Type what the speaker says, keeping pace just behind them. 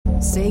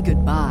Say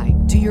goodbye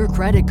to your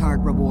credit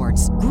card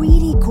rewards.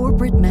 Greedy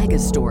corporate mega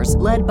stores,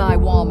 led by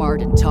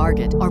Walmart and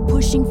Target, are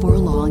pushing for a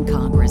law in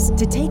Congress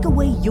to take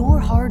away your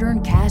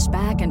hard-earned cash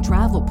back and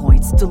travel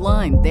points to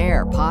line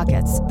their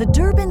pockets. The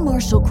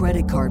Durbin-Marshall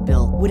credit card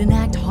bill would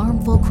enact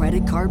harmful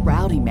credit card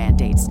routing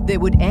mandates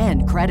that would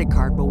end credit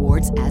card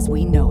rewards as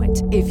we know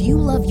it. If you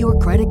love your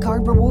credit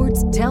card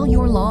rewards, tell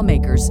your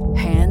lawmakers,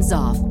 hands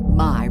off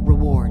my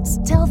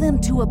rewards. Tell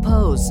them to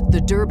oppose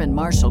the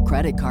Durbin-Marshall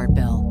credit card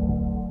bill.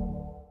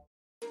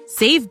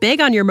 Save big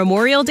on your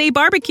Memorial Day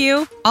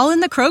barbecue, all in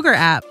the Kroger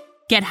app.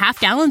 Get half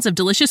gallons of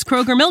delicious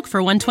Kroger milk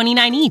for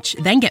 $1.29 each.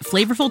 Then get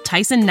flavorful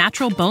Tyson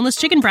natural boneless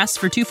chicken breasts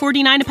for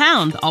 $2.49 a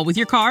pound, all with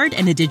your card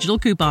and a digital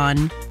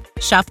coupon.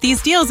 Shop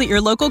these deals at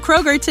your local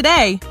Kroger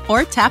today,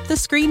 or tap the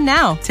screen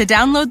now to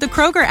download the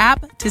Kroger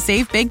app to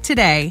save big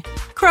today.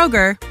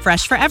 Kroger,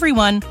 fresh for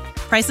everyone.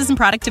 Prices and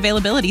product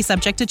availability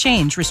subject to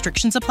change.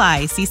 Restrictions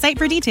apply. See site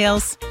for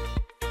details.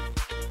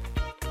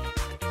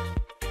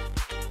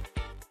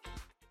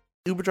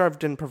 Uber driver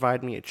didn't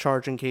provide me a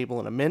charging cable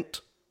and a mint.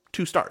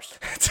 2 stars.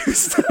 2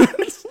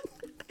 stars.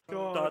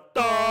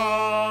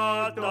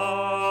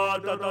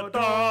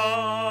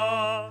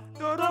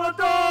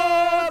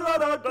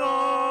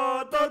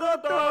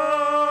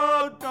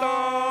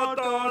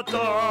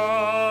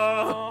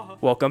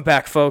 Welcome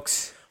back,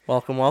 folks.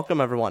 Welcome,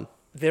 everyone.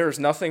 There's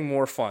nothing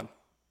more fun,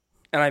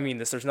 and I mean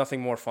this, there's nothing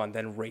more fun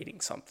than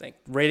rating something.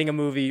 Rating a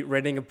movie,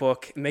 rating a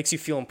book, it makes you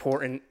feel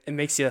important. It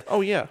makes you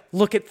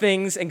look at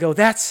things and go,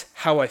 that's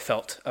how I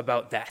felt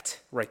about that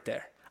right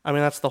there. I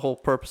mean, that's the whole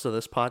purpose of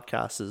this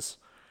podcast, is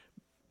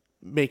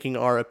making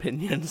our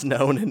opinions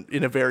known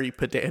in a very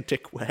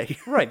pedantic way.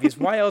 Right, because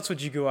why else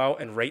would you go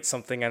out and rate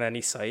something on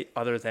any site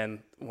other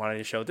than wanting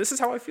to show, this is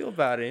how I feel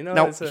about it? You know.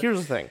 Now, here's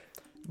the thing.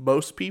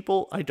 Most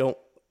people, I don't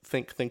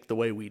think the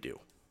way we do.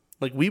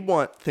 Like, we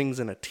want things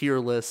in a tier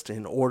list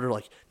in order,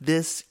 like,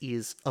 this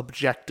is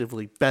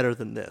objectively better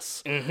than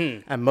this.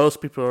 Mm-hmm. And most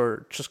people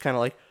are just kind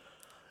of like,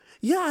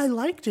 yeah, I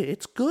liked it.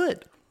 It's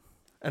good.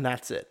 And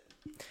that's it.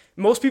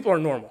 Most people are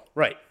normal,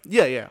 right?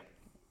 Yeah.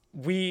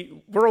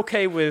 We're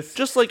okay with...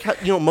 Just like,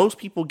 how, most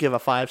people give a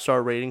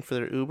 5-star rating for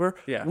their Uber.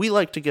 Yeah. We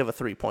like to give a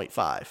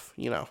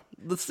 3.5,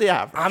 That's the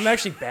average. I'm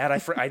actually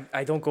bad.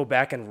 I don't go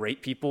back and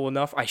rate people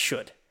enough. I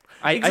should.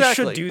 Exactly, I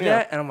should do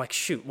that, and I'm like,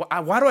 shoot,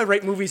 why do I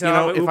rate movies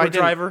now? I'm an Uber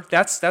driver.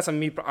 That's a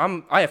me.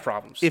 I have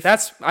problems.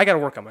 I got to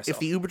work on myself. If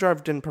the Uber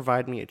driver didn't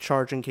provide me a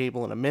charging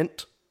cable and a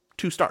mint,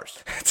 2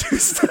 stars. 2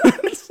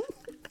 stars.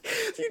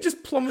 You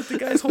just plummet the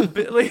guy's whole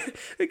bit. Like,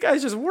 the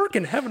guy's just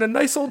working, having a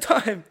nice old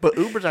time. But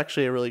Uber's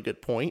actually a really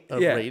good point of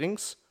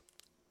ratings.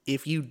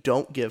 If you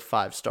don't give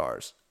 5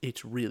 stars,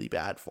 it's really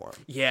bad for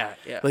them. Yeah.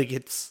 Like,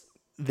 it's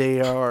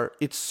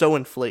so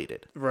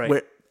inflated. Right.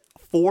 Where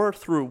 4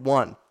 through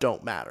 1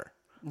 don't matter.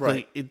 Right.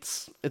 Like,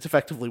 it's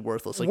effectively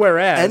worthless. Like,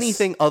 whereas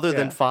anything other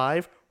than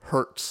 5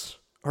 hurts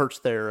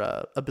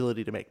their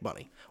ability to make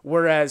money.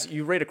 Whereas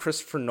you rate a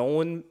Christopher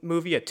Nolan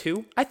movie a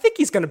 2, I think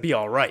he's going to be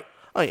all right.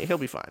 Oh, yeah, he'll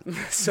be fine.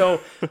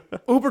 So,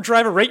 Uber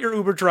driver, rate your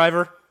Uber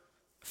driver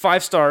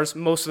 5 stars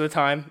most of the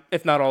time,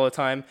 if not all the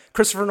time.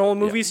 Christopher Nolan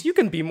movies, you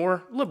can be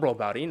more liberal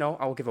about it.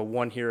 I'll give a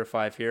 1 here, a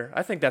 5 here.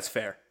 I think that's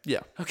fair.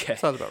 Yeah. Okay.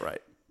 Sounds about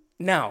right.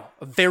 Now,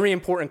 a very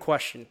important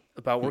question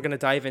about, we're going to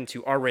dive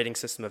into our rating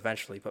system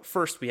eventually, but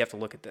first we have to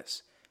look at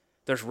this.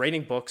 There's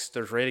rating books,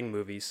 there's rating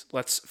movies.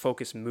 Let's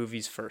focus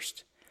movies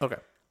first. Okay.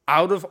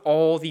 Out of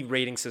all the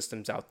rating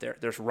systems out there,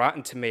 there's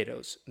Rotten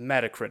Tomatoes,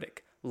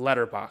 Metacritic,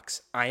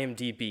 Letterboxd,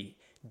 IMDb.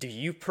 Do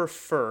you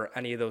prefer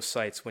any of those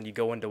sites when you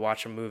go in to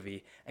watch a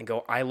movie and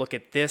go, I look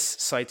at this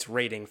site's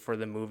rating for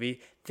the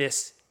movie,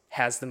 this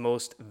has the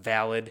most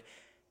valid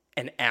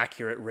and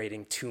accurate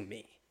rating to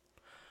me?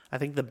 I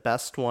think the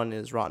best one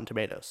is Rotten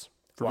Tomatoes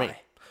for Why? me.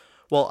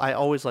 Well, I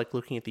always like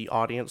looking at the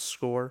audience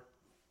score.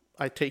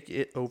 I take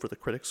it over the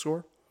critic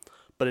score,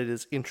 but it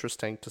is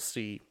interesting to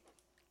see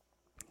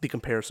the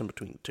comparison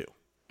between the two.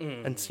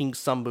 And seeing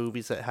some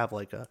movies that have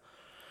like a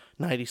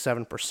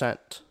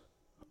 97%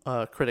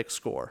 critic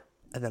score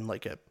and then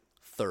like a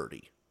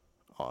 30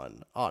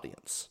 on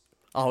audience.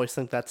 I always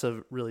think that's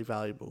a really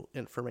valuable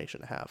information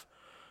to have.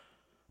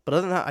 But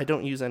other than that, I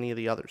don't use any of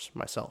the others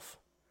myself.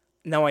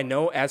 Now, I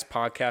know as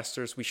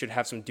podcasters, we should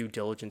have some due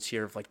diligence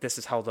here of like, this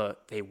is how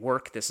they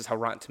work. This is how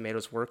Rotten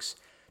Tomatoes works.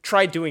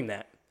 Try doing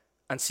that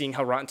and seeing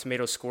how Rotten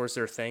Tomatoes scores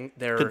their things.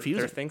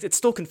 It's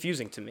still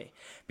confusing to me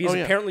because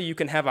apparently you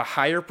can have a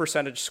higher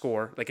percentage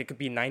score. Like it could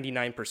be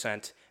 99%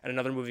 and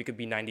another movie could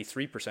be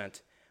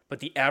 93%. But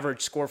the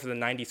average score for the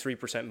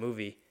 93%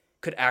 movie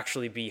could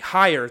actually be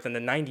higher than the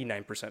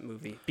 99%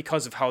 movie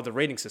because of how the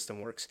rating system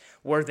works,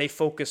 where they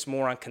focus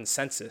more on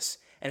consensus.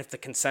 And if the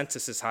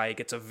consensus is high, it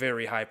gets a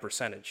very high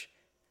percentage.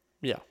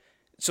 Yeah.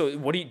 So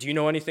do you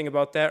know anything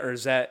about that, or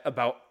is that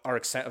about our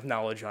extent of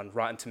knowledge on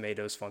Rotten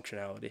Tomatoes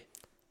functionality?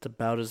 It's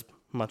about as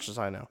much as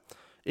I know.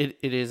 It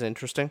is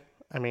interesting.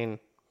 I mean,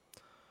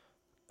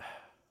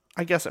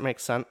 I guess it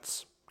makes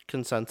sense.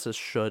 Consensus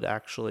should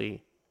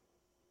actually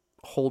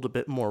hold a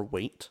bit more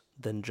weight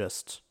than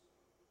just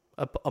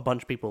a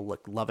bunch of people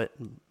love it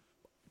and,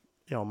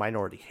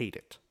 minority hate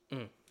it.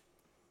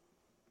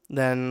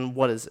 then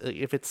what is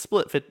if it's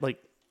split?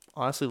 Like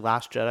honestly,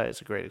 Last Jedi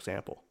is a great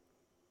example.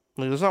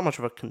 Like there's not much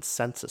of a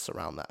consensus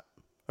around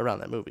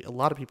that movie. A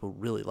lot of people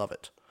really love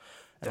it,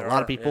 and a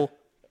lot of people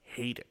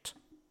hate it,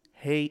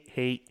 hate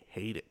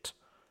it.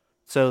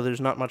 So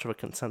there's not much of a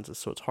consensus.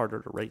 So it's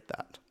harder to rate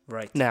that.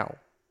 Right now,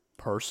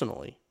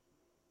 personally,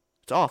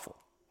 it's awful.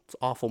 It's an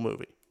awful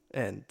movie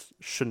and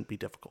shouldn't be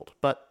difficult.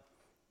 But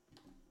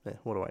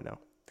what do I know?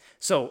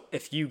 So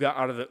if you got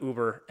out of the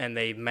Uber and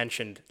they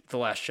mentioned The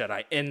Last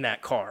Jedi in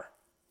that car,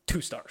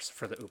 2 stars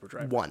for the Uber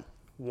driver. 1.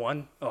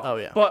 1? Oh,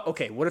 yeah. But,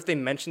 okay, what if they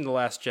mentioned The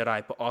Last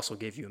Jedi but also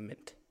gave you a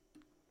mint?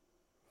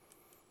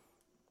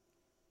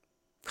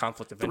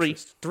 Conflict of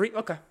interest. 3?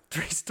 Okay.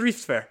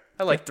 3's fair.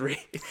 I like 3.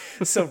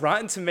 So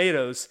Rotten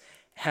Tomatoes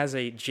has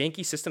a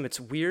janky system. It's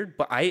weird,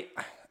 but I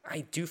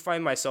do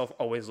find myself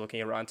always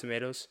looking at Rotten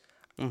Tomatoes.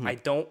 Mm-hmm. I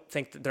don't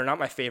think they're not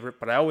my favorite,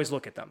 but I always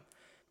look at them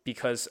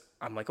because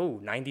I'm like,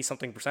 oh,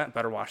 90-something%,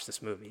 better watch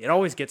this movie. It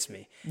always gets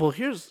me. Well,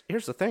 here's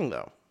the thing,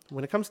 though.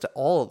 When it comes to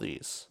all of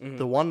these,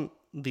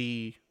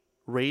 the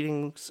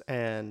ratings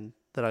and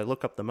that I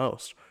look up the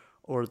most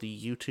are the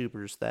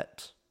YouTubers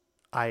that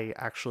I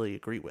actually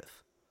agree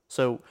with.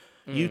 So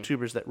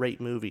YouTubers that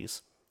rate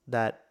movies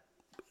that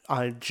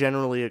I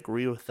generally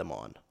agree with them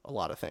on a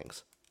lot of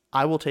things.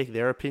 I will take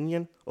their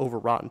opinion over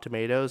Rotten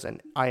Tomatoes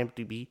and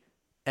IMDb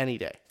any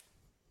day.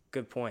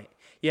 Good point.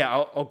 Yeah,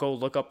 I'll go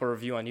look up a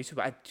review on YouTube.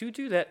 I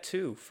do that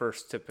too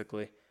first,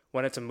 typically.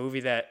 When it's a movie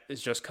that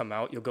has just come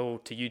out, you'll go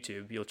to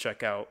YouTube, you'll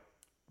check out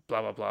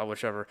blah, blah, blah,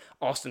 whichever.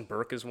 Austin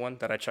Burke is one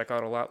that I check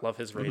out a lot. Love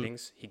his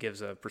ratings. He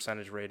gives a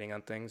percentage rating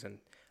on things, and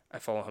I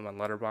follow him on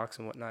Letterboxd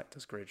and whatnot.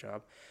 Does a great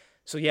job.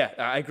 So yeah,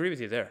 I agree with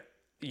you there.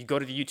 You go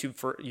to the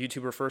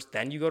YouTuber first,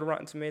 then you go to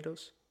Rotten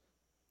Tomatoes?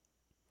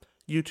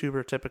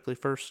 YouTuber typically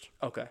first.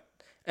 Okay.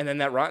 And then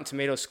that Rotten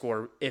Tomatoes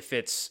score, if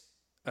it's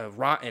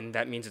rotten,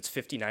 that means it's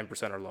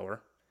 59% or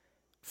lower.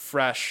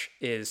 Fresh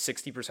is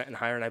 60% and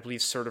higher, and I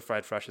believe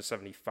certified fresh is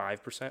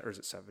 75%, or is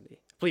it 70? I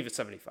believe it's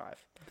 75.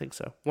 I think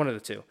so. One of the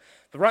two.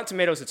 The Rotten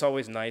Tomatoes, it's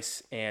always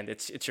nice, and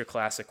it's your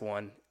classic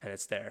one, and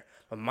it's there.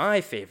 But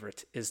my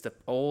favorite is the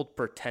old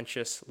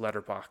pretentious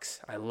Letterboxd.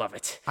 I love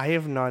it. I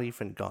have not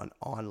even gone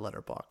on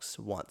Letterboxd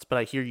once, but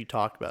I hear you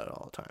talk about it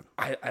all the time.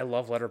 I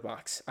love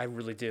Letterboxd. I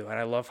really do, and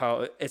I love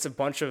how it's a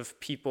bunch of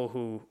people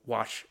who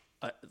watch.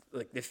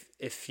 Like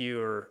if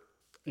you're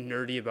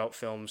nerdy about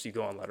films, you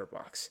go on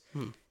Letterboxd.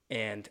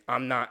 And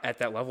I'm not at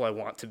that level I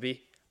want to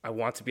be. I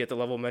want to be at the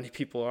level many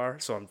people are,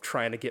 so I'm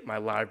trying to get my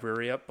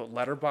library up. But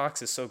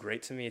Letterboxd is so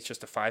great to me. It's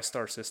just a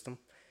 5-star system,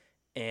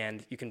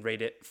 and you can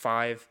rate it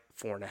 5,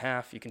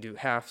 4.5. You can do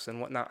halves and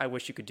whatnot. I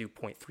wish you could do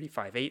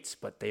 0.358s,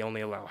 but they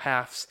only allow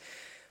halves.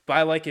 But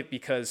I like it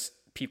because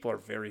people are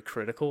very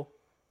critical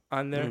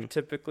on there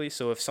typically.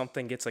 So if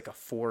something gets like a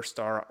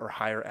 4-star or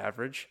higher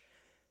average,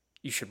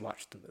 you should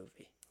watch the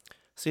movie.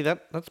 See,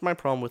 that's my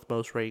problem with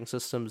most rating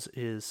systems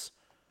is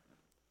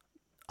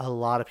a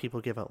lot of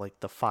people give out like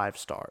the 5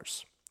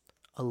 stars.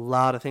 A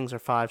lot of things are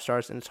 5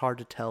 stars, and it's hard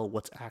to tell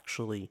what's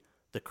actually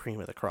the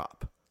cream of the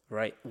crop.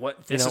 Right.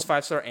 What this is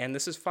 5-star and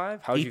this is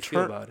 5? How do you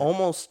feel about it?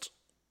 Almost,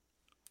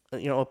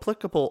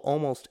 applicable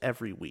almost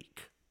every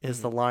week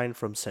is the line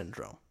from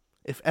Syndrome.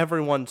 If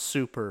everyone's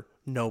super,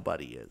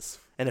 nobody is.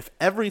 And if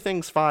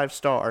everything's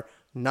 5-star,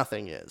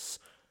 nothing is.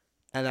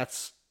 And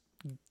it's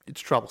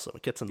troublesome.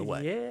 It gets in the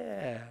way.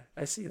 Yeah,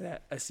 I see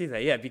that.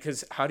 Yeah,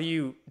 because how do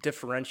you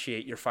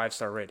differentiate your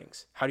 5-star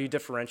ratings? How do you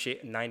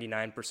differentiate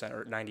 99%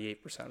 or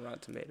 98% Rotten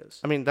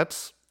Tomatoes? I mean,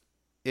 that's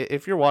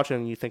if you're watching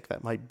and you think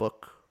that my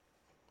book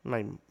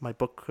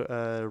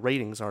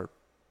ratings are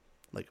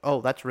like,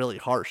 oh, that's really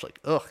harsh. Like,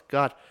 oh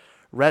God,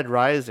 Red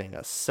Rising a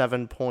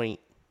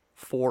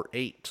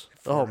 7.48.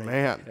 Oh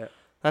man, yeah.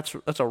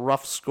 That's a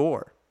rough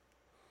score.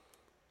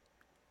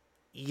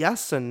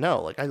 Yes and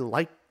no.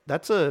 Like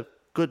that's a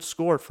good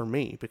score for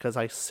me because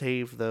I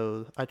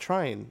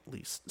try and at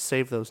least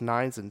save those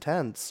 9s and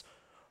 10s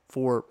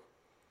for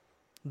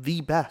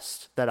the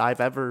best that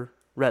I've ever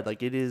read.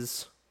 Like, it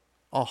is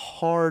a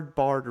hard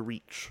bar to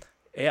reach.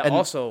 Yeah, and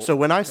also. So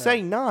when I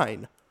say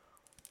 9,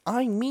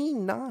 I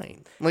mean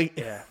 9. Like,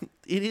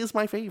 it is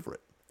my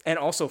favorite. And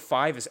also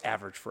 5 is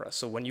average for us.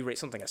 So when you rate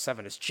something a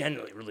 7, it's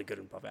generally really good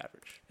above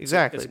average.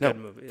 Exactly. It's a good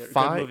movie.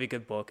 Good movie,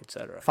 good book,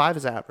 etc. 5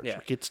 is average. Yeah.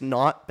 Like, it's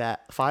not bad.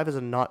 5 is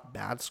a not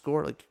bad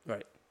score. Like,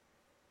 right.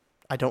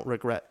 I don't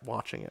regret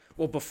watching it.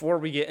 Well, before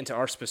we get into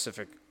our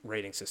specific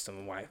rating system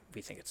and why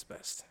we think it's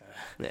best.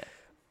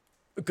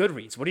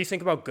 Goodreads. What do you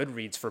think about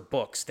Goodreads for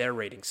books, their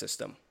rating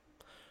system?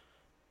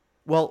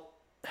 Well,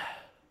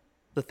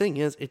 the thing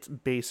is, it's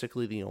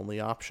basically the only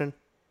option.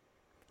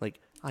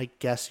 Like, I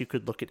guess you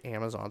could look at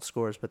Amazon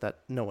scores, but that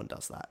no one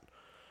does that.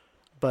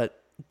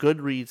 But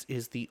Goodreads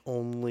is the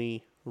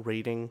only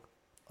rating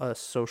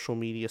social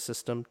media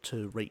system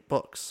to rate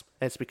books.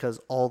 And it's because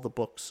all the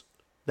books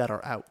that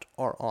are out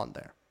are on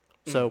there.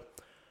 So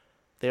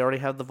they already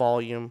have the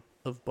volume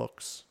of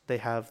books. They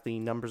have the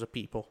numbers of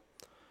people.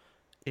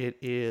 It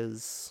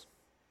is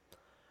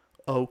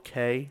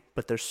okay,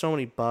 but there's so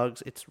many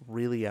bugs. It's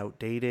really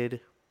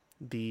outdated.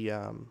 The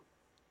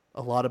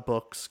A lot of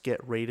books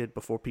get rated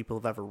before people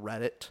have ever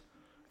read it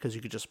because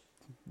you could just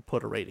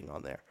put a rating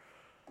on there.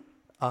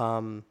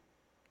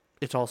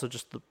 It's also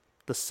just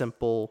the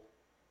simple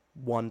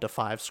 1 to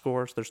 5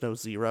 scores. There's no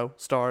 0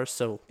 stars.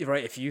 So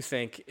right, if you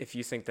think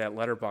that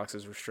Letterboxd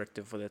is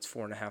restrictive with its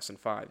 4.5s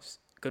and 5s,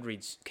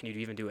 Goodreads, can you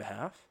even do a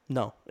half?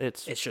 No,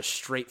 it's just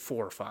straight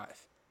 4 or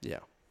 5. Yeah,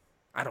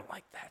 I don't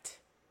like that.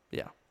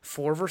 Yeah,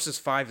 4 versus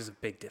 5 is a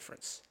big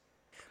difference.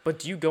 But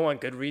do you go on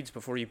Goodreads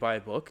before you buy a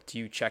book? Do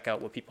you check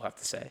out what people have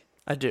to say?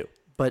 I do,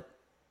 but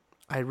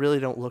I really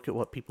don't look at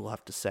what people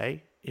have to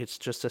say. It's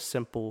just a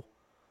simple,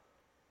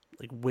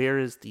 like, where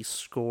is the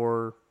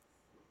score?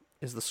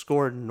 Is the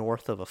score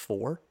north of a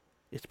 4?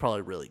 It's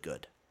probably really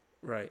good.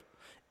 Right.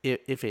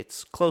 If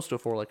it's close to a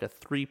 4, like a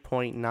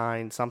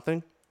 3.9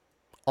 something,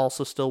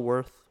 also still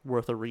worth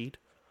a read.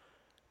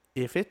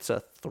 If it's a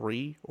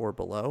 3 or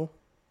below,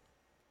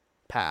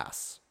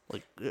 pass.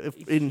 Like,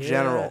 in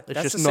general,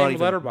 it's just not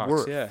even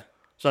worth. Yeah.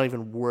 It's not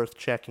even worth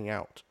checking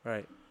out.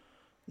 Right.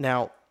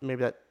 Now,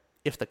 maybe that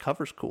if the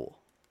cover's cool,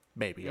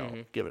 maybe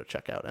I'll give it a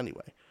check out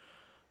anyway.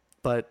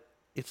 But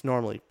it's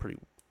normally pretty.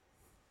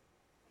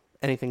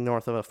 Anything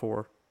north of a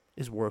 4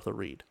 is worth a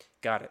read.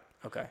 Got it.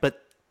 Okay.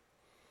 But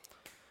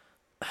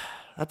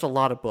that's a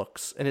lot of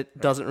books, and it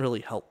doesn't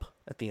really help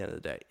at the end of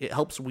the day. It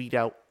helps weed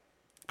out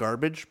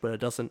garbage, but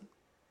it doesn't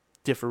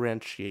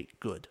differentiate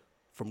good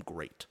from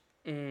great.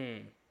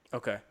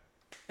 Okay.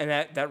 And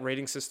that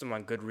rating system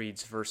on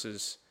Goodreads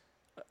versus,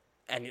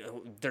 and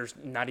there's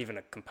not even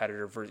a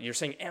competitor versus, you're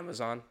saying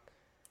Amazon?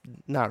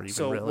 Not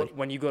even really. So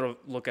when you go to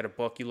look at a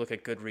book, you look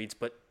at Goodreads,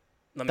 but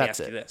let me ask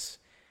you this.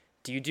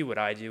 Do you do what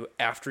I do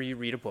after you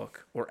read a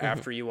book or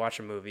after you watch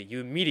a movie?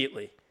 You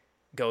immediately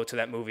go to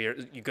that movie, or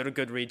you go to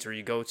Goodreads, or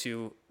you go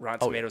to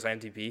Rotten Tomatoes,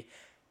 IMDb,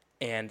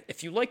 and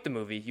if you like the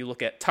movie, you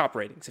look at top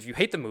ratings. If you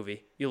hate the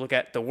movie, you look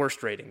at the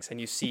worst ratings, and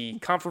you see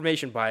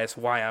confirmation bias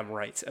why I'm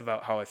right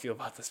about how I feel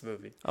about this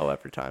movie. Oh,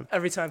 every time.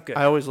 Every time, good.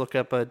 I always look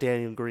up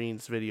Daniel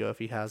Green's video if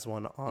he has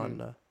one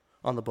on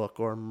the book,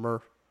 or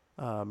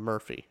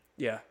Murphy.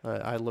 Yeah.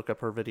 I look up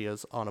her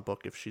videos on a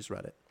book if she's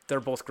read it. They're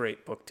both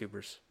great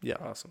booktubers. Yeah.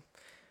 Awesome.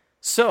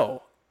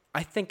 So,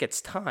 I think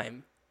it's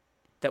time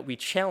that we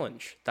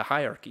challenge the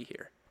hierarchy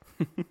here.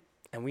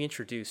 And we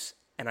introduce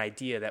an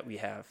idea that we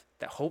have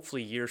that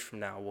hopefully years from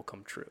now will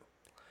come true.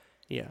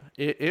 Yeah.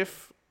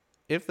 If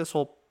this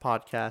whole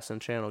podcast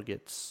and channel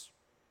gets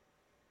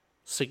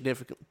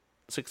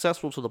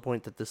successful to the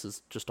point that this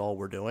is just all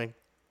we're doing,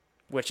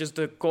 which is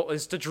the goal,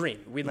 is the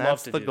dream. We'd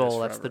love to do this forever.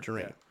 That's the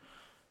dream. Yeah.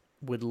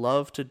 Would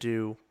love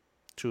to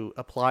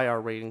apply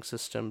our rating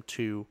system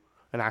to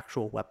an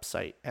actual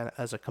website and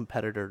as a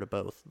competitor to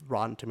both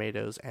Rotten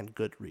Tomatoes and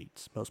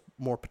Goodreads,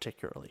 more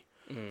particularly,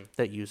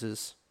 that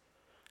uses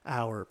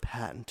our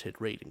patented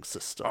rating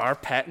system. Our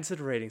patented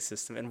rating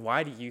system. And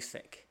why do you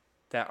think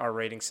that our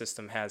rating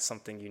system has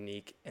something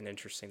unique and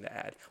interesting to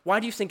add?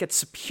 Why do you think it's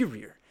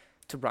superior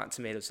to Rotten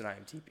Tomatoes and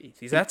IMDb?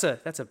 Because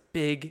that's a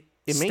big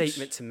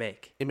statement to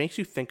make. It makes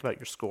you think about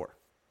your score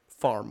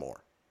far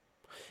more.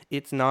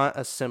 It's not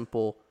a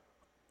simple,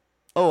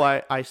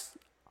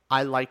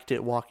 I liked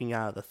it walking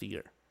out of the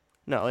theater.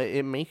 No,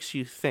 it makes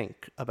you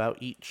think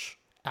about each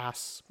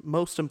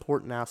most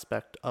important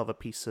aspect of a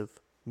piece of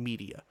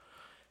media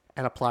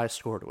and apply a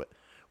score to it.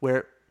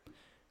 Where,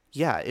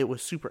 yeah, it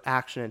was super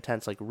action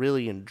intense, like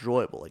really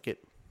enjoyable. Like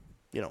it,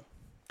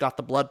 got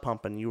the blood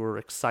pumping, you were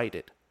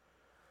excited.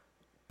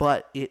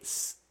 But it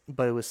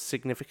was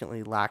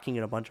significantly lacking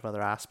in a bunch of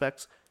other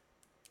aspects.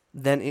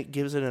 Then it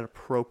gives it an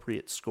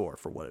appropriate score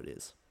for what it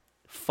is.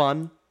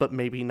 Fun, but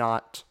maybe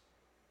not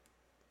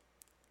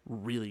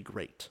really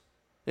great.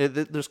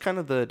 There's kind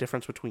of the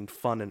difference between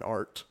fun and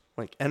art,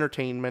 like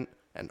entertainment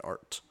and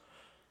art.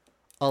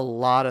 A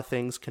lot of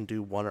things can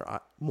do one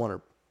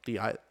or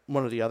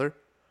the other.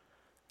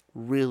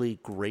 Really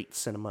great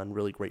cinema and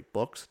really great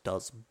books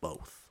does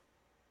both.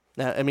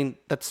 Now, I mean,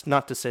 that's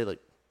not to say like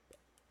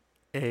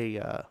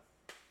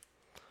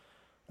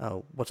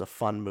what's a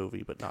fun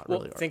movie, but not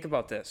really art. Think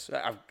about this.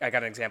 I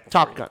got an example.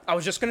 Top Gun. I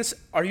was just gonna.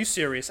 Are you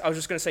serious? I was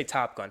just gonna say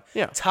Top Gun.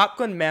 Yeah. Top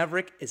Gun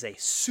Maverick is a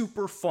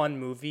super fun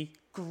movie.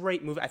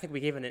 Great movie. I think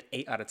we gave it an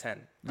 8 out of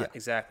 10. Yeah.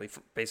 Exactly,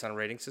 based on a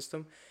rating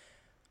system.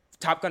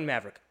 Top Gun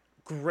Maverick.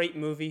 Great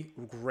movie.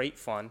 Great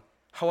fun.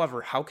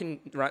 However, how can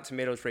Rotten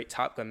Tomatoes rate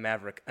Top Gun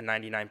Maverick a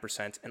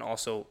 99% and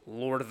also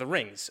Lord of the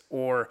Rings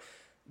or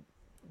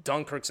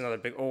Dunkirk's another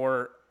big,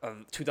 or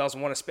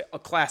 2001 a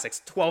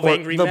classics, 12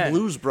 Angry Men. The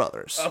Blues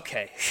Brothers.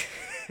 Okay.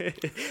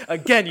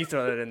 Again, you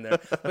throw that in there.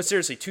 But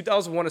seriously,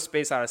 2001 A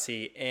Space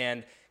Odyssey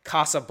and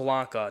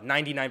Casablanca,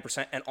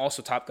 99%, and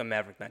also Top Gun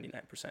Maverick,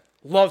 99%.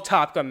 Love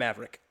Top Gun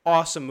Maverick.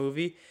 Awesome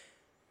movie.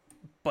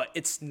 But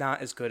it's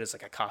not as good as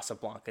like a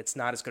Casablanca. It's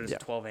not as good as a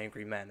 12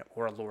 Angry Men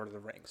or a Lord of the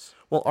Rings.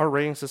 Well, our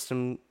rating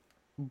system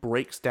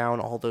breaks down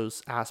all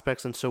those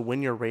aspects. And so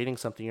when you're rating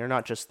something, you're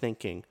not just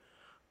thinking,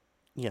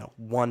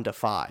 1 to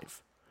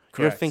 5. Correct.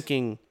 You're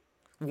thinking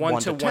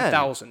 1 to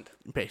 1,000.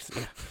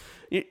 Basically.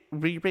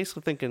 You're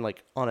basically thinking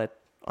like on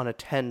a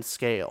 10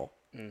 scale.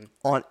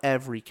 on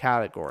every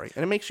category.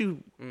 And it makes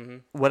you,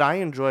 what I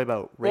enjoy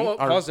about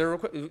pause there real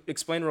quick.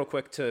 Explain real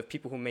quick to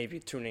people who may be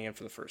tuning in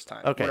for the first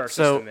time what our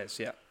system is.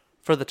 Yeah.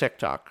 For the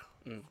TikTok,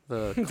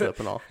 the clip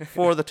and all,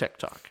 for the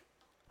TikTok,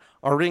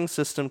 our rating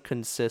system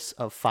consists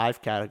of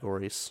 5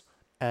 categories,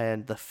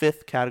 and the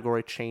 5th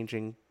category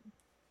changing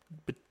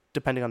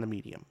depending on the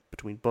medium,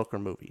 between book or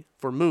movie.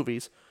 For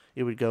movies,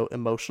 it would go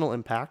emotional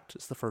impact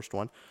is the first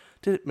one.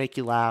 Did it make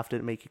you laugh?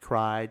 Did it make you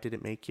cry? Did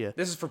it make you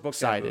This is for books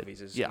excited? and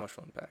movies, is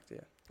emotional impact, yeah.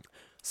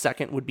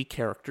 Second would be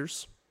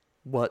characters.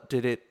 What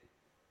did it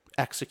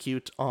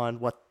execute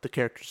on what the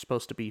character's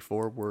supposed to be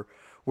for?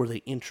 Were they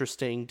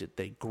interesting? Did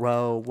they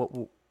grow?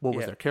 What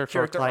was their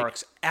character like?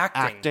 Arcs.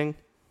 Acting.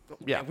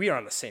 Yeah. Man, we are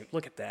on the same.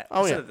 Look at that.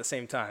 Oh, said yeah. at the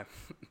same time.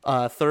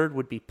 Third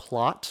would be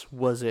plot.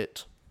 Was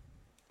it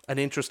an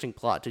interesting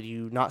plot? Did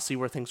you not see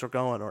where things were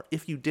going? Or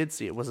if you did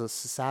see it, was it a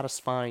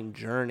satisfying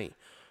journey?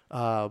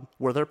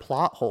 Were there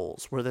plot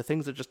holes? Were there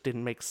things that just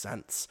didn't make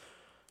sense?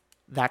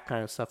 That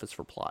kind of stuff is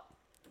for plot.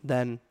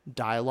 Then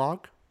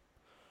dialogue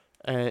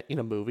in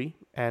a movie.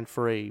 And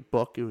for a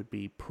book, it would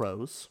be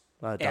prose.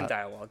 And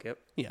dialogue, yep.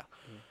 Yeah.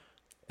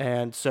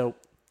 And so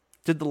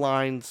did the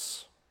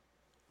lines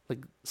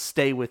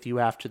stay with you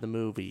after the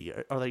movie?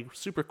 Are they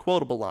super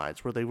quotable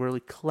lines? Were they really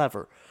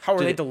clever? How are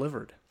they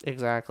delivered?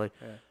 Exactly.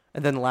 Yeah.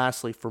 And then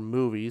lastly, for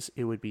movies,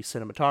 it would be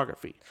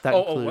cinematography. That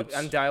includes...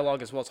 and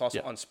dialogue as well. It's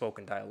also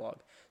unspoken dialogue.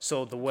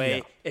 So the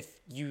way,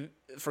 if you,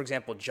 for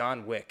example,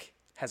 John Wick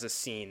has a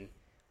scene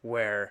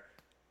where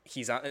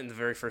he's in the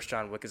very first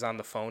John Wick is on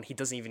the phone. He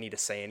doesn't even need to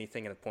say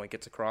anything and the point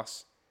gets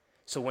across.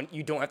 So when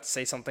you don't have to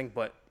say something,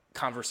 but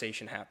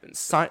conversation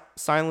happens.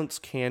 Silence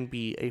can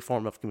be a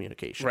form of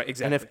communication. Right,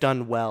 exactly. And if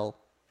done well,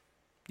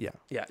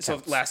 Yeah,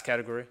 so last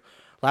category.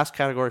 Last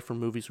category for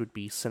movies would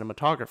be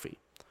cinematography.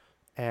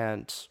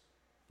 And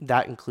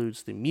that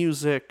includes the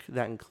music,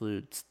 that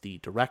includes the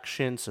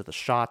direction, so the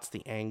shots,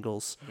 the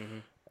angles.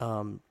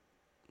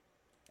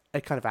 A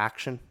kind of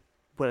action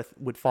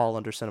would fall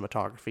under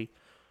cinematography.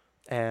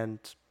 And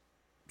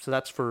so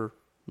that's for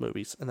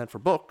movies. And then for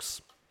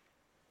books,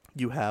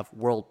 you have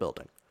world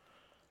building.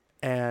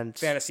 And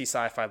fantasy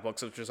sci-fi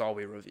books, which is all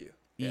we review.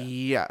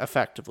 Yeah,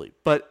 effectively.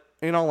 But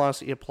in all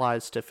honesty, it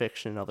applies to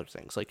fiction and other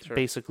things.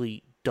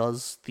 Basically,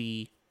 does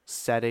the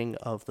setting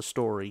of the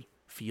story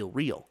feel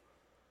real?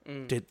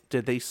 Did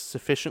they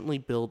sufficiently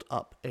build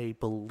up a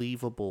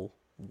believable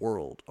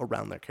world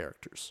around their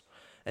characters?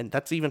 And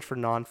that's even for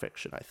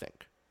nonfiction, I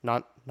think.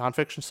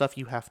 Nonfiction stuff,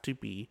 you have to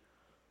be...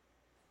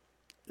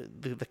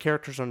 The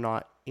characters are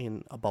not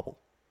in a bubble.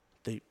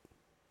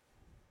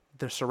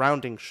 Their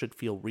surroundings should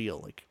feel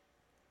real.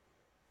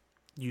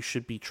 You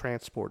should be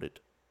transported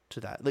to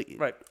that.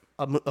 Right.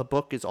 A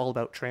book is all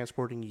about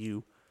transporting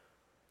you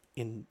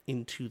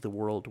into the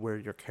world where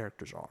your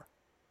characters are,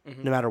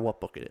 no matter what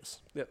book it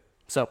is. Yep.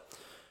 So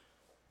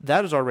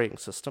that is our rating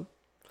system,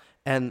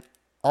 and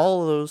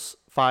all of those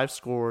 5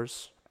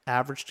 scores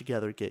averaged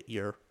together get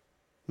your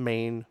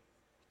main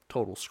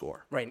total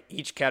score. Right. And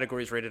each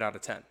category is rated out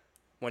of 10.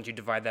 Once you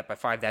divide that by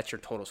 5, that's your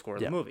total score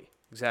of the movie.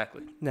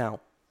 Exactly. Now,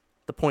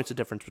 the points of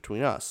difference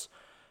between us.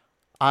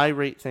 I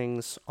rate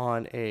things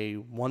on a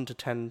 1 to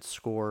 10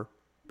 score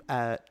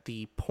at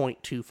the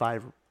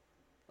 0.25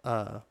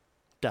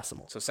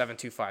 decimal. So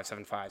 725,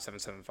 75,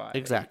 775.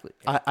 Exactly.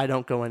 Yeah. I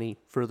don't go any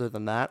further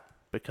than that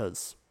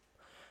because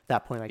at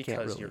that point I can't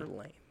really... Because you're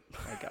lame.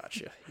 I got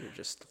you. You're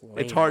just lame.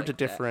 It's hard to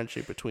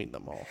differentiate between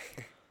them all.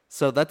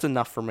 So that's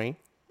enough for me.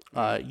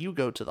 You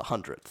go to the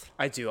 100th.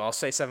 I do. I'll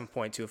say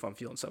 7.2 if I'm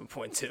feeling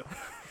 7.2.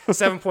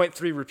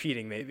 7.3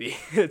 repeating maybe.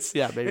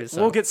 Maybe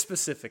so. We'll get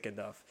specific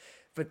enough.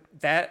 But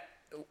that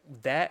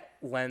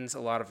lends a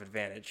lot of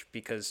advantage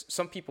because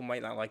some people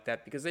might not like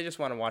that because they just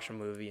want to watch a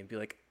movie and be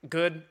like,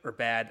 good or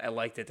bad, I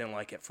liked it, didn't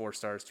like it, 4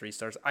 stars, 3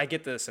 stars. I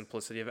get the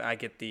simplicity of it. I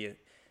get the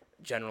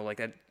general,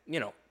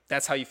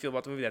 that's how you feel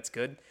about the movie. That's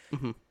good.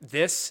 Mm-hmm.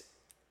 This,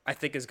 I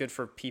think, is good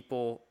for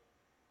people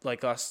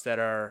like us that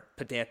are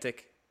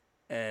pedantic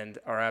and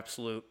are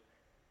absolute.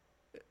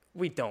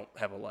 We don't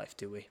have a life,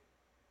 do we?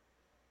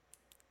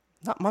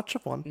 Not much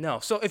of one. No.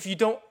 So if you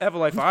don't have a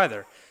life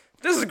either,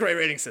 this is a great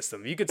rating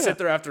system. You could sit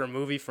there after a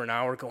movie for an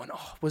hour going,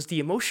 oh, was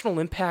the emotional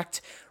impact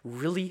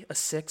really a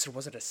 6 or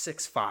was it a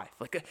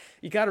 6.5?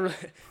 You got to really...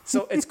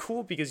 So it's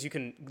cool because you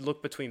can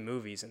look between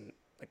movies and,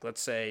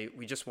 let's say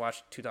we just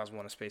watched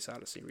 2001: A Space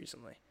Odyssey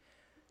recently.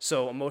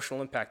 So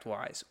emotional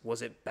impact-wise,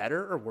 was it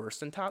better or worse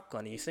than Top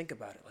Gun? And you think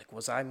about it,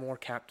 was I more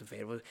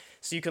captivated?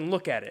 So you can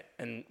look at it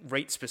and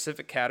rate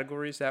specific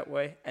categories that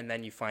way, and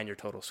then you find your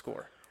total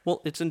score.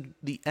 Well,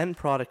 the end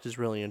product is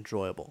really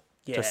enjoyable.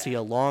 Yeah. To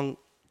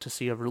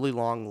see a really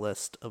long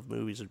list of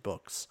movies or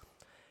books,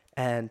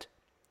 and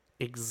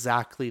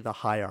exactly the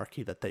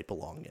hierarchy that they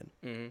belong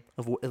in,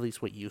 of at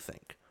least what you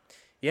think.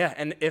 Yeah,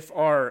 and if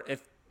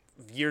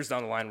years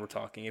down the line we're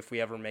talking, if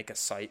we ever make a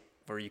site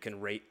where you can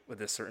rate with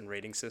a certain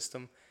rating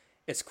system,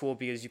 it's cool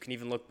because you can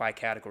even look by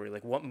category,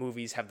 what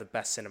movies have the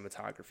best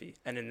cinematography,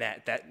 and in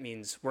that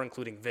means we're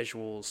including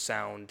visuals,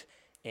 sound,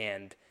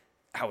 and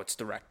how it's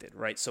directed,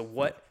 right? So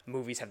what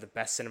movies have the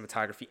best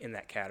cinematography in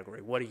that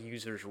category? What do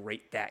users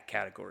rate that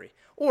category?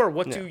 Or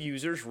what do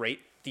users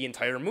rate the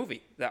entire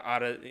movie? That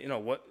out of,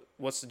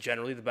 what's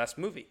generally the best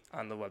movie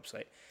on the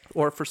website?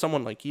 Or for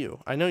someone like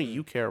you, I know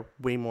you care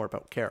way more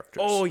about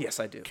characters. Oh, yes,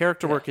 I do.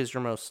 Character work is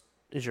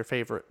your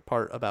favorite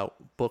part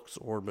about books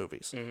or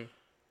movies. Mm-hmm.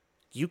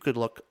 You could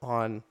look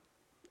on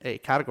a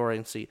category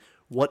and see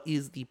what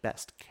is the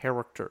best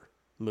character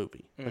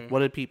movie. Mm-hmm. Like, what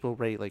did people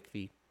rate, like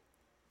the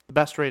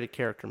best rated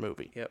character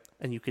movie? Yep.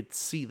 And you could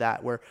see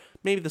that where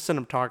maybe the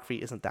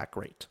cinematography isn't that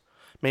great.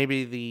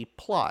 Maybe the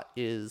plot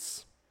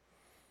is,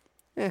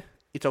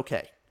 it's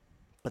okay.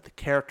 But the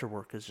character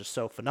work is just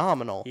so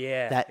phenomenal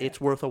that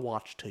it's worth a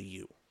watch to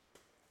you.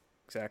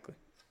 Exactly.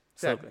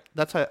 So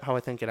that's how I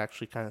think it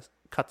actually kind of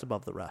cuts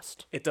above the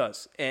rest. It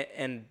does.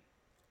 And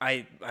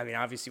I mean,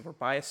 obviously we're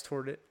biased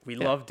toward it. We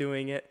love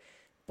doing it.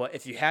 But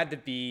if you had to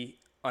be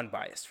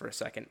unbiased for a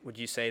second, would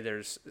you say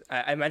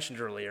I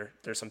mentioned earlier,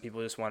 there's some people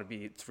who just want to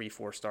be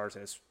 3-4 stars,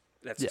 and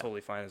that's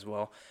totally fine as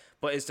well.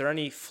 But is there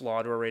any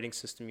flaw to a rating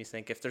system, you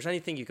think? If there's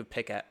anything you could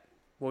pick at,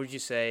 what would you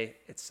say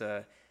it's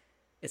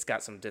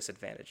got some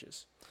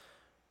disadvantages?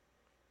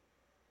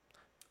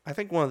 I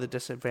think one of the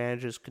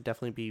disadvantages could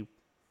definitely be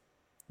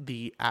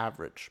the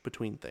average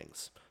between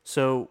things.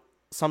 So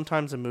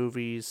sometimes a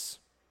movie's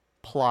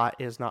plot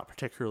is not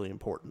particularly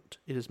important.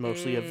 It is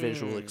mostly a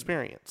visual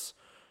experience.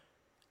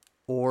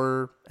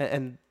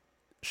 And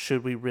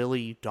should we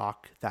really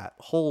dock that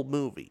whole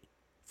movie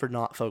for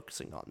not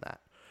focusing on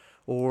that?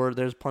 Or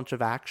there's a bunch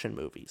of action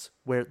movies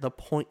where the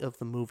point of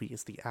the movie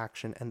is the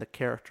action and the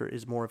character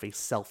is more of a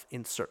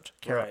self-insert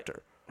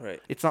character.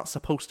 Right. It's not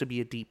supposed to be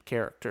a deep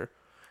character,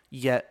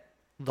 yet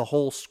the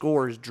whole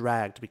score is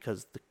dragged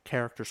because the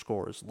character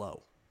score is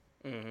low.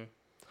 Mm-hmm.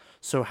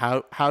 So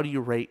how do you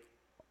rate?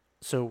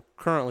 So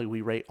currently we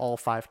rate all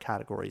 5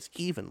 categories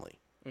evenly.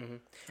 Mm-hmm.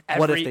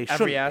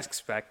 Every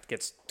aspect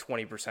gets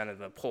 20% of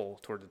the pull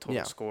toward the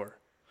total score,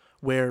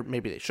 where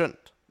maybe they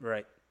shouldn't.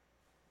 Right.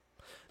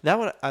 That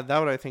what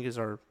I think is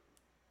our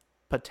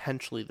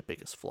potentially the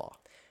biggest flaw.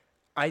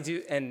 I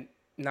do, and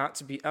not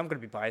to be, I'm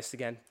going to be biased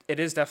again. It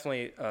is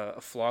definitely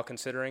a flaw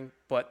considering,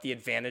 but the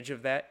advantage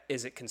of that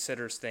is it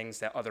considers things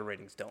that other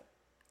ratings don't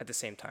at the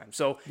same time.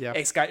 So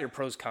it's got your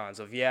pros cons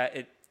of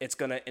it's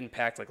going to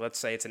impact, like let's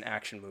say it's an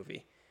action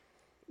movie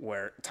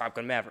where Top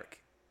Gun Maverick.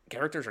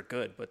 Characters are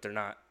good, but they're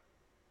not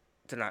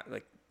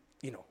like,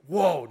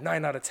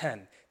 9 out of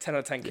 10, 10 out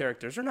of 10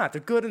 characters. They're not.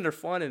 They're good and they're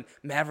fun, and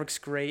Maverick's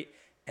great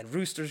and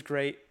Rooster's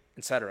great,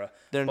 etc.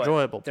 They're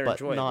enjoyable,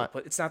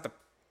 but it's not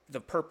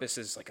the purpose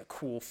is like a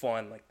cool,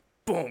 fun, like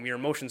boom, your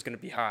emotion's going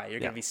to be high. You're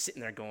going to be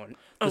sitting there going,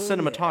 the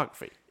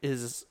cinematography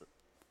is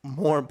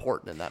more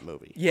important in that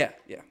movie. Yeah,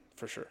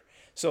 for sure.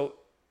 So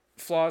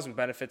flaws and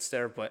benefits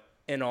there, but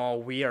in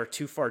all, we are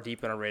too far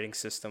deep in our rating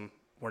system.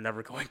 We're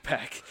never going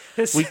back.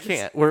 We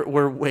can't.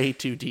 We're way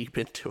too deep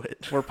into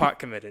it. We're pot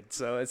committed,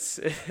 so it's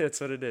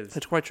what it is.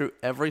 It's quite true.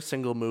 Every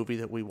single movie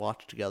that we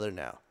watch together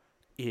now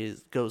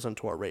goes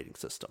into our rating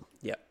system.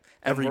 Yeah.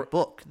 Every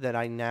book that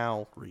I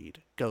now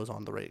read goes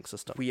on the rating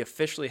system. We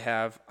officially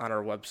have on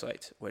our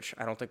website, which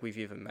I don't think we've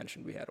even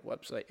mentioned we had a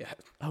website yet.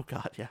 Oh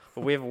God, yeah.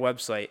 But we have a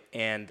website,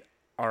 and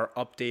our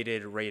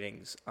updated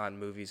ratings on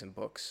movies and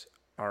books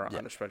are on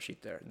a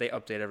spreadsheet there. They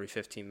update every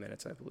 15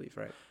 minutes, I believe,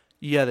 right?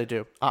 Yeah, they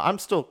do. I'm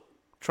still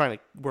trying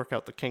to work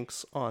out the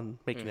kinks on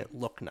making it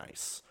look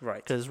nice.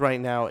 Right. Because right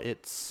now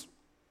it's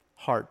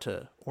hard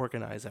to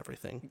organize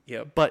everything.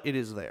 Yep. But it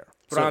is there.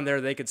 But on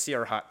there, they could see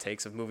our hot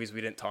takes of movies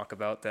we didn't talk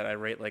about that I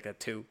rate like a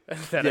 2.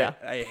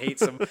 I hate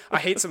some. I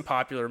hate some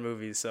popular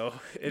movies. So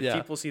if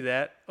people see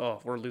that,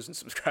 we're losing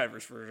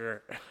subscribers for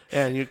sure.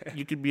 And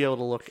you could be able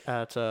to look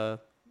at.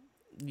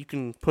 You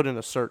can put in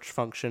a search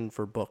function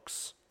for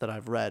books that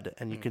I've read,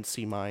 and you can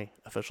see my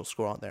official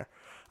score on there.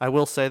 I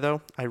will say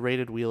though, I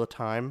rated Wheel of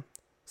Time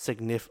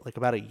like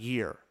about a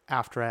year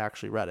after I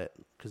actually read it,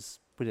 because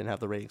we didn't have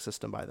the rating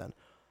system by then.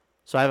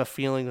 So I have a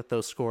feeling that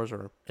those scores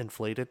are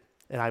inflated,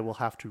 and I will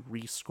have to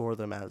rescore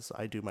them as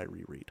I do my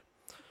reread.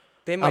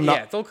 They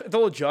might,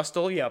 they'll adjust,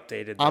 they'll be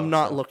updated. I'm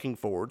not looking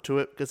forward to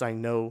it because I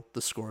know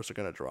the scores are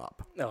going to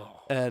drop.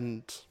 Oh.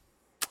 And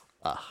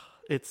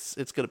it's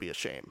going to be a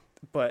shame.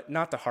 But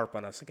not to harp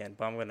on us again,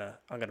 but I'm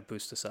gonna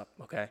boost this up,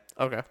 okay?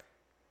 Okay.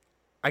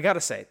 I gotta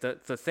say,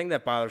 the thing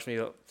that bothers me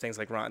about things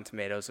like Rotten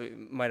Tomatoes, we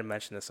might have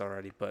mentioned this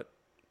already, but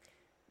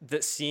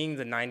seeing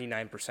the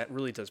 99%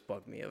 really does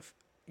bug me.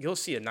 You'll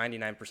see a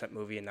 99%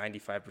 movie, a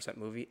 95%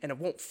 movie, and it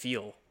won't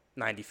feel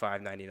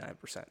 95,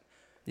 99%.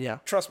 Yeah.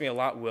 Trust me, a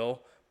lot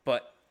will,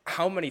 but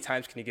how many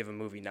times can you give a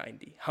movie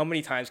 90? How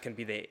many times can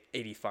be the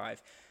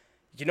 85?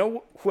 You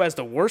know who has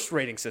the worst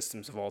rating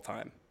systems of all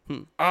time?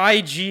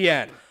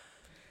 IGN.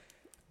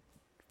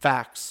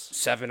 Facts.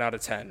 7 out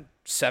of 10.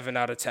 7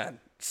 out of 10.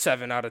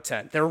 7 out of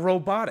 10. They're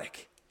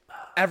robotic.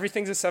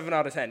 Everything's a 7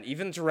 out of 10.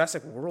 Even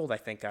Jurassic World, I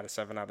think, got a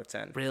 7 out of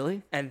 10.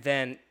 Really? And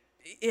then,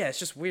 it's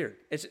just weird.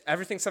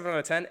 Everything's 7 out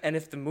of 10. And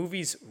if the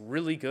movie's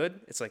really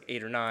good, it's like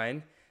 8 or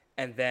 9.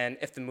 And then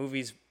if the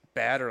movie's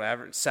bad or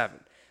average,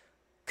 7.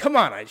 Come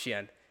on,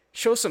 IGN.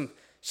 Show some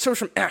show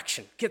some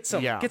action. Get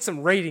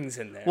some ratings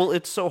in there. Well,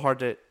 it's so hard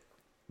to.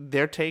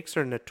 Their takes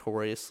are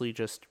notoriously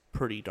just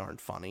pretty darn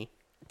funny.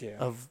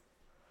 Yeah.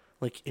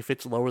 Like, if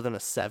it's lower than a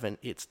 7,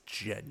 it's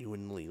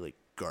genuinely, like,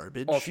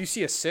 garbage. Oh, if you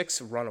see a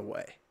 6, run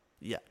away.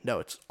 Yeah, no,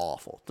 it's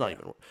awful. It's not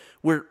even...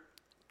 Where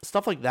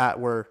stuff like that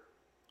where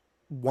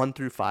 1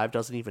 through 5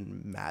 doesn't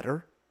even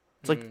matter.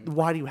 It's like,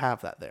 why do you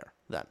have that there,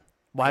 then?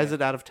 Why is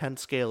it out of 10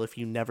 scale if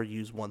you never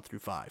use 1 through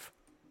 5?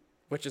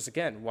 Which is,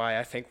 again, why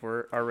I think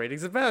our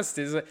rating's the best.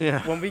 Is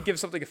when we give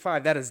something a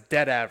 5, that is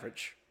dead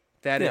average.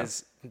 That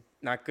is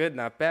not good,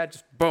 not bad,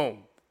 just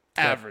boom,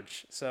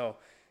 average. So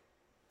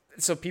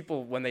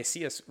people, when they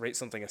see us rate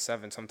something a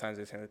 7, sometimes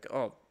they think,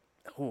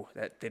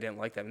 that they didn't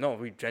like that. No,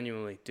 we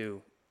genuinely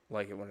do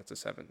like it when it's a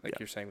 7, like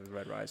you're saying with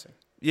Red Rising.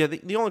 Yeah,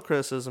 the only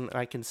criticism, and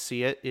I can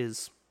see it,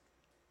 is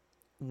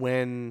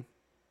when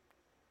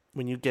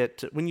you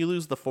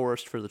lose the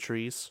forest for the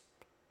trees.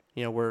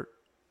 You know, we're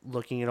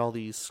looking at all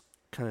these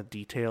kind of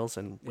details,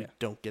 and we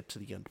don't get to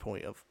the end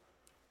point of,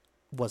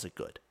 was it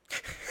good?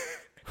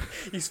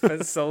 You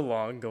spent so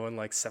long going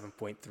like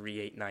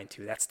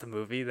 7.3892. That's the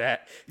movie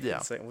that. Yeah.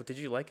 It's like, well, did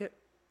you like it?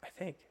 I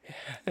think.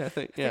 I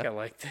think I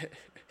liked it.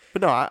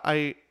 But no,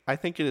 I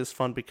think it is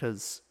fun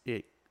because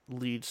it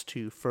leads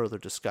to further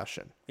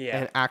discussion. Yeah,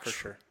 and actually, for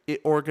sure.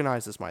 It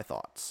organizes my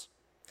thoughts.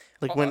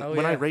 Like when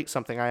I rate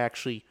something, I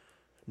actually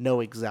know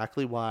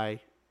exactly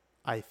why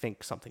I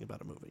think something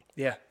about a movie.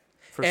 Yeah.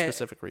 For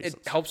specific reasons.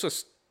 It helps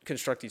us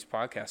construct these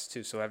podcasts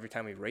too. So every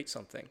time we rate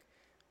something,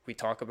 we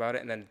talk about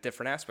it, and then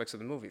different aspects of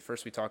the movie.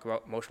 First, we talk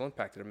about emotional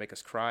impact. Did it make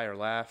us cry or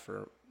laugh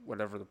or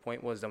whatever the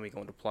point was? Then we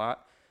go into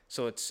plot.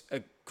 So it's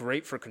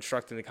great for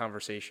constructing the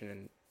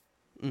conversation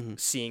and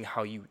seeing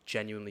how you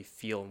genuinely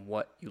feel and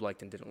what you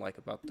liked and didn't like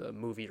about the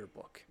movie or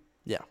book.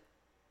 Yeah.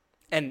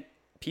 And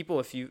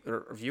people,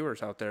 or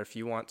viewers out there, if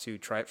you want to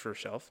try it for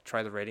yourself,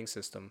 try the rating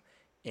system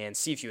and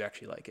see if you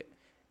actually like it.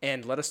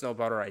 And let us know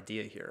about our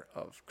idea here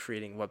of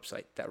creating a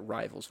website that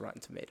rivals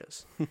Rotten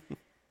Tomatoes.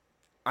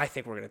 I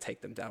think we're going to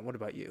take them down. What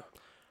about you?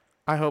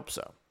 I hope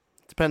so.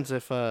 Depends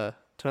if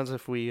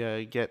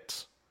we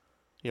get,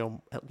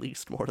 at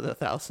least more than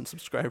 1,000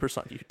 subscribers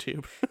on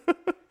YouTube.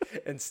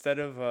 Instead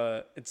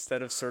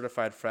of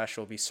certified fresh,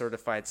 we'll be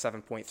certified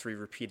 7.3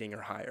 repeating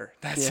or higher.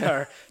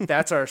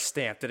 That's our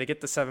stamp. Did I get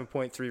the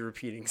 7.3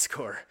 repeating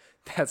score?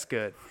 That's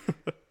good.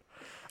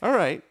 All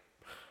right.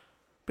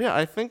 But yeah,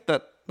 I think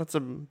that's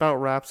about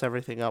wraps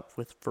everything up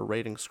for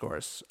rating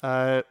scores.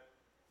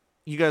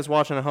 You guys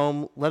watching at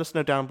home, let us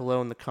know down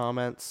below in the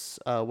comments.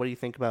 What do you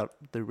think about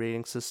the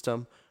rating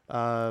system?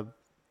 Try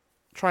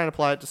and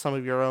apply it to some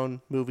of your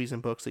own movies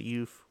and books that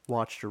you've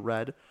watched or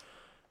read.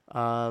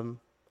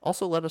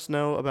 Also, let us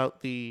know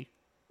about the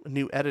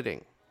new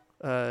editing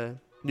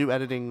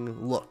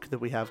look that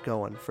we have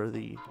going for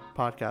the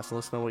podcast. And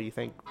let us know what you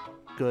think.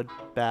 Good,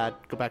 bad,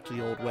 go back to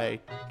the old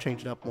way,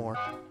 change it up more.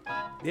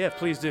 Yeah,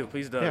 please do.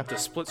 The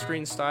split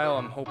screen style,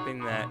 I'm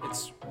hoping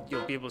that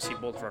you'll be able to see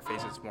both of our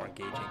faces. It's more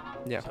engaging.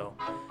 Yeah. So,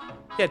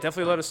 yeah,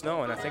 definitely let us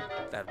know. And I think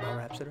that about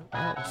wraps it up.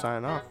 All right, we'll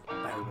sign off.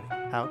 Bye,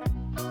 everybody. Out.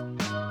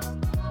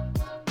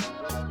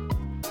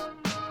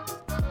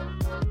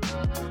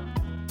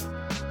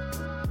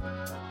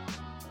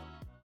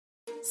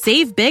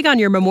 Save big on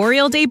your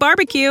Memorial Day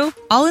barbecue,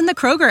 all in the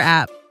Kroger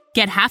app.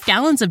 Get half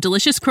gallons of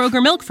delicious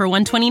Kroger milk for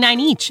 $1.29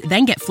 each.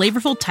 Then get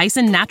flavorful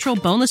Tyson natural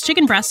boneless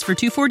chicken breasts for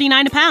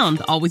 $2.49 a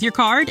pound, all with your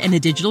card and a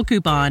digital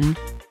coupon.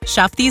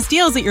 Shop these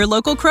deals at your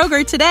local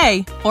Kroger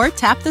today, or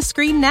tap the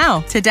screen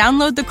now to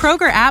download the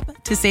Kroger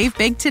app to save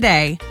big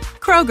today.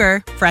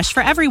 Kroger, fresh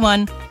for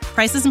everyone.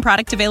 Prices and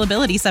product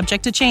availability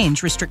subject to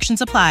change. Restrictions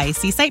apply.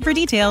 See site for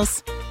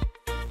details.